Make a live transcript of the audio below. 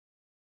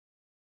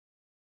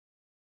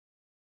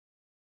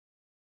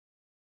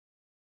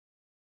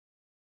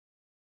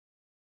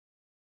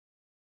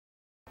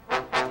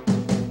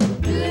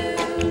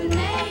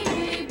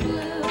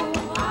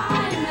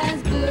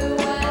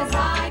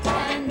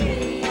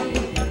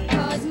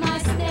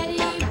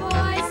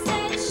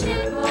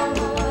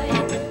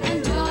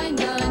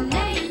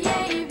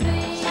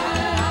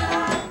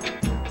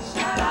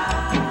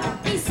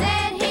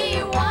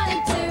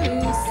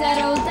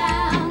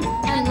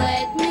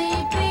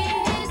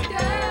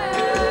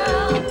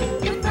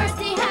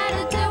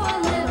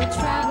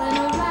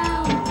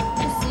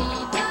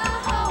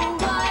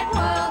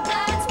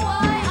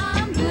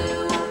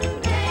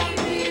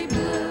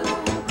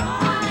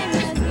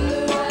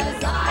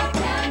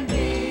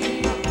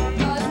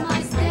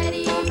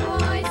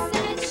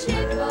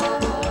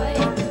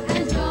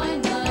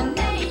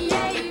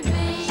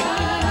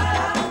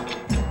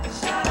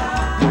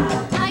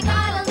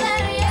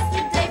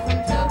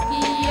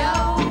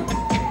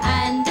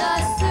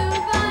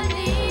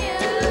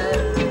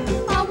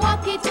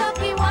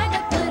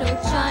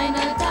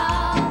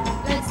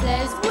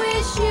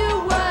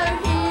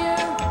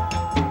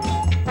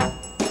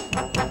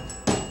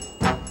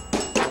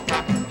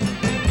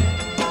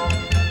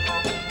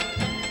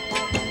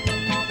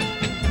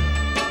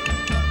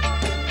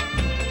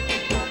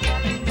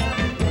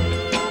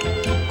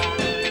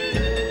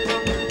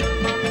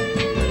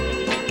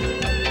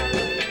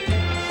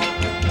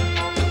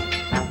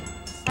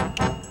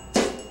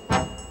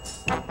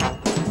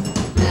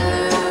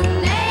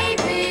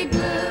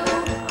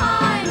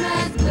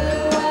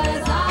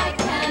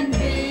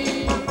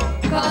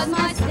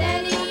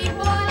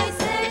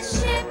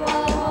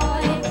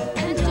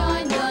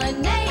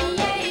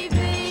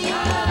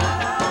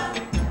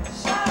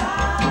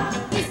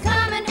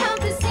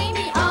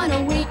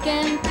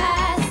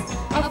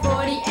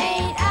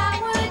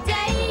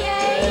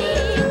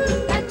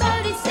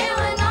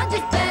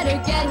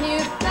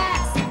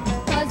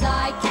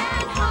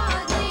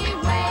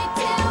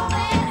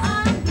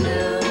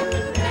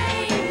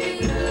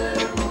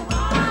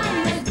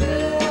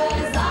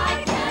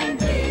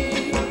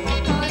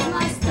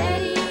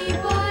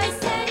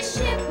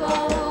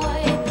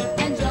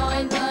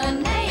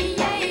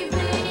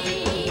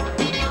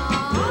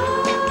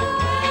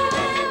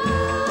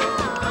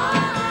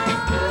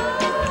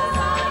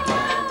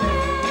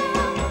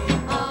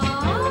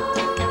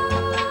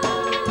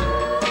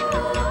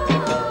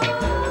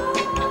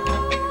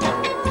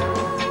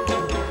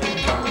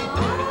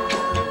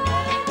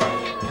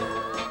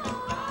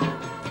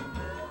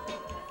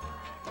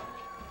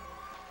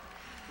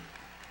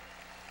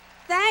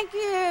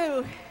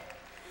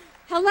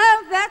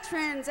Hello,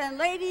 veterans and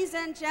ladies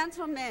and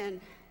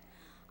gentlemen.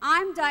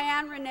 I'm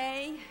Diane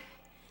Renay,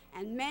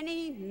 and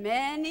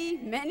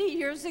many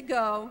years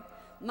ago,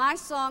 my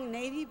song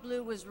Navy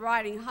Blue was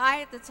riding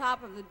high at the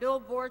top of the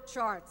Billboard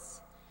charts.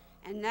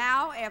 And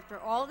now, after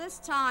all this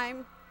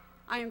time,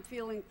 I am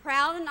feeling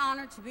proud and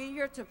honored to be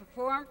here to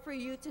perform for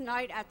you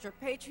tonight at your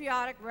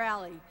patriotic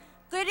rally.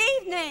 Good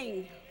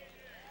evening.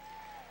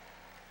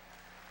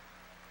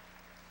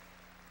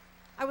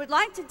 I would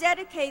like to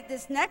dedicate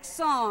this next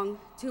song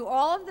to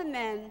all of the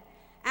men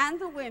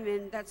and the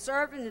women that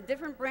serve in the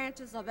different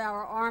branches of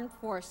our armed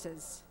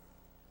forces.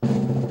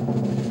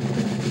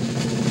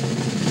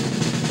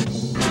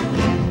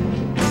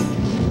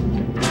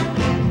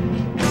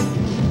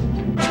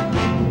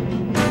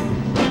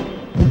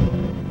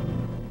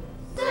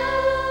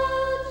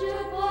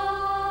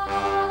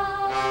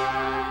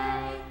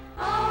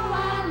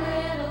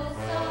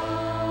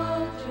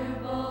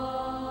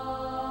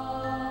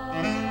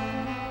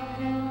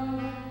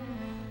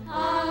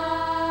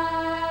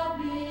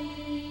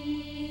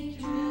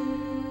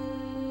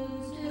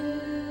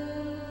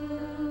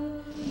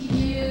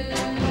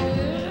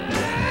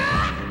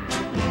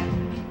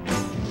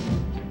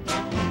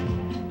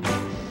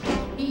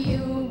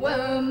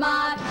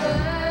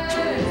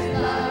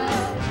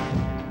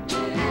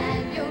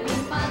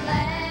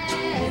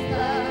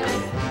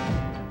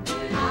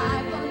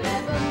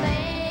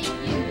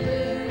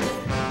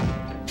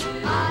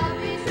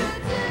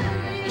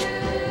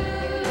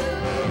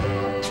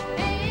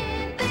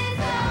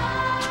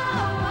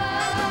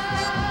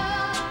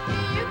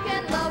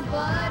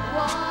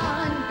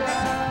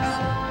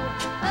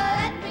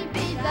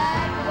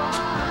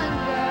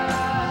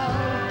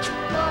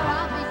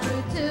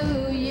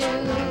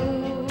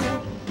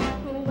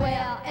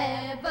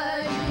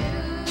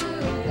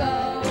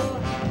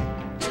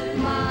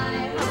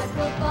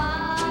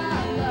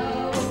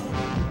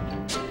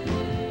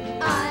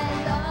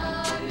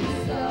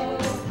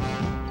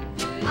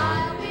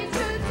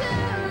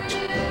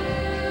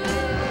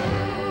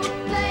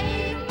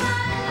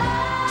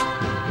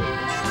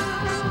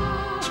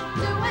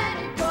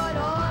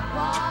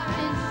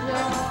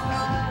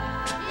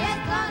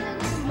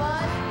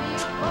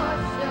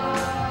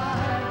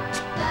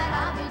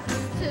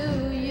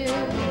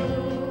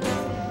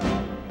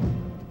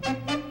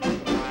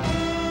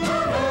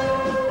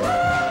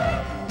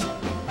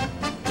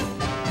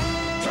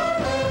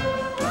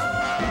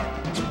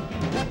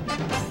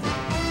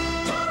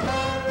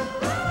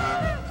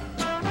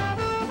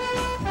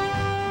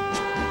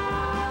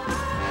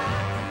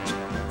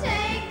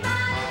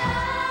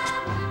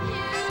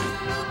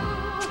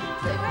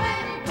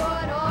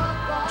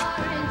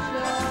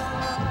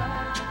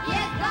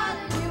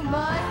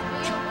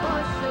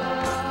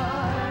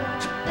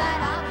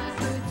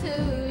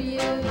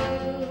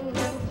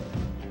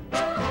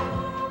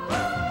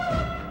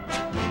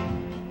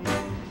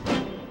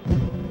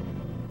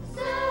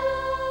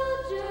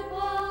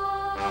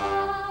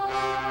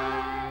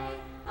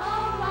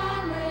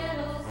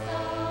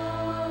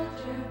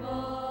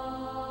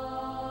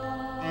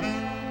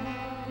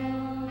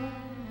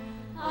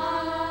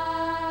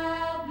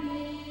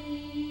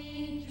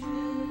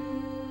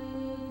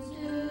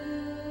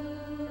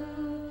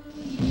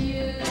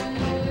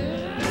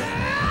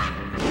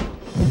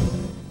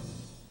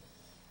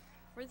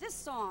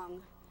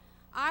 Song,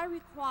 I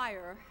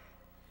require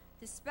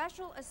the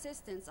special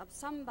assistance of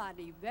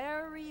somebody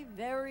very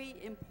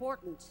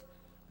important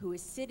who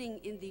is sitting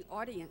in the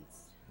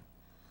audience.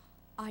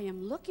 I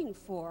am looking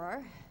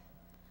for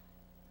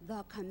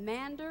the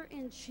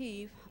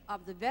Commander-in-Chief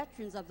of the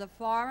Veterans of the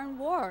Foreign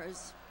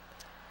Wars.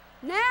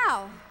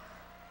 Now,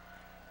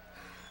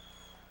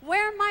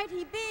 where might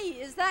he be?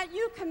 Is that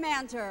you,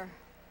 Commander?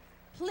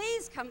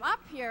 Please come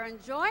up here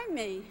and join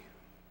me.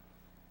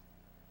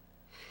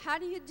 How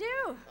do you do?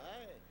 Hi.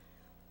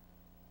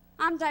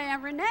 I'm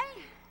Diane Renay.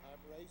 I'm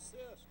Ray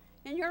Sisk.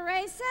 And you're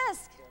Ray Sisk.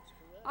 That's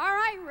correct. All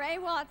right, Ray.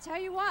 Well, I'll tell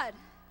you what.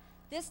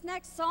 This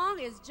next song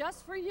is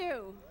just for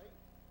you. Right.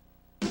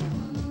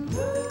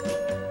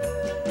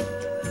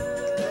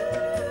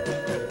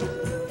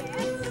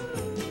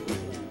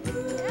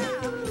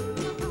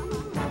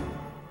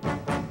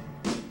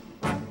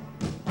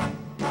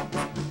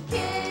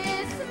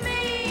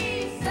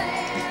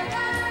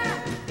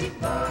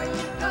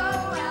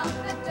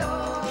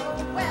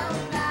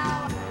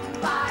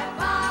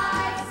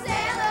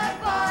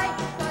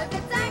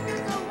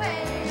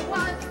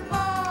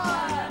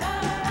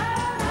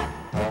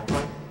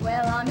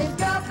 Well, I'm his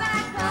girl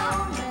back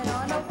home, and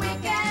on a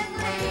weekend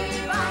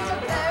leave,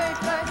 I'm the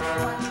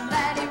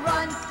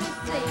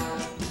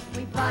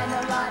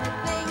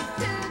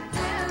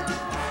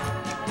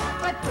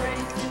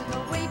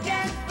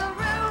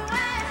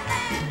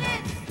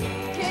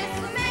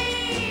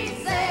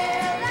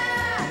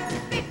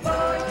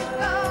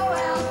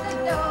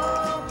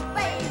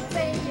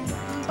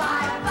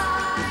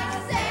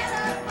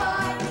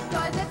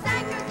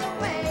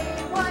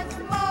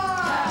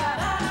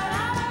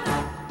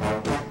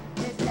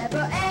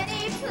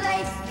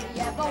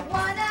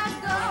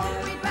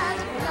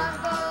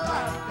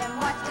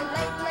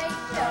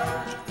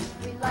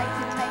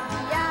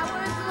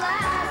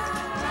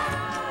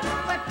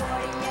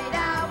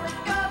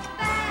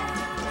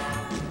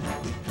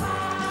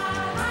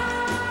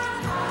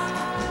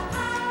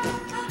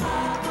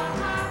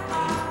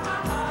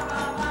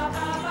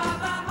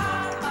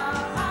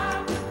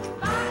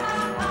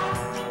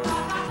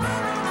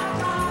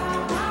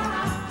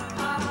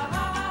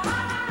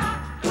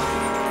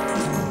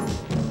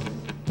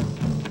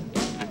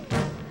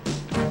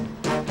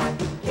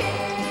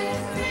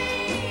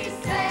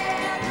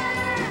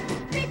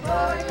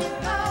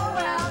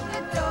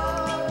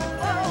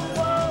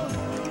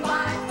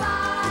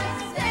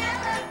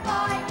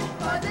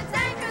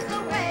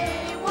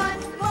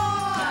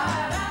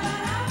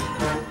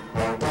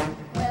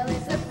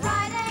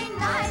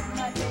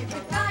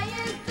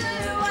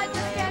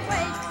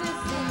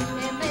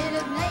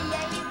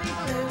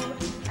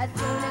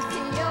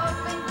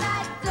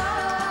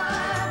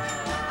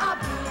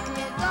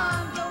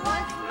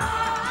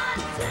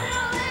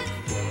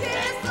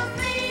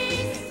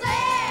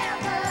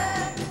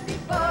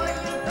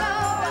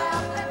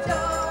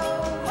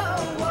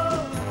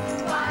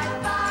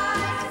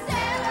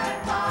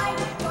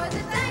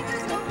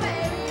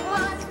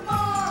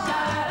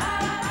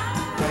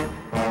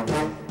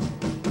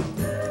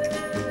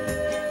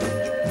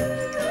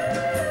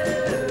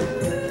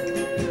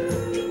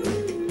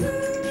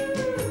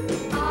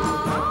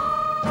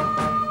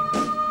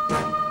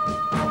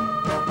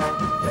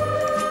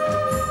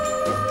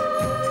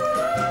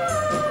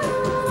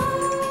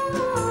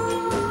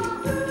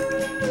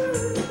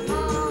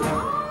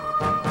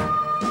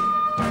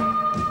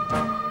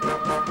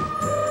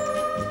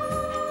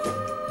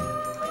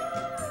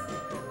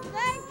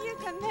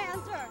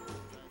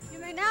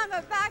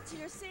to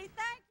your seat.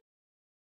 Thank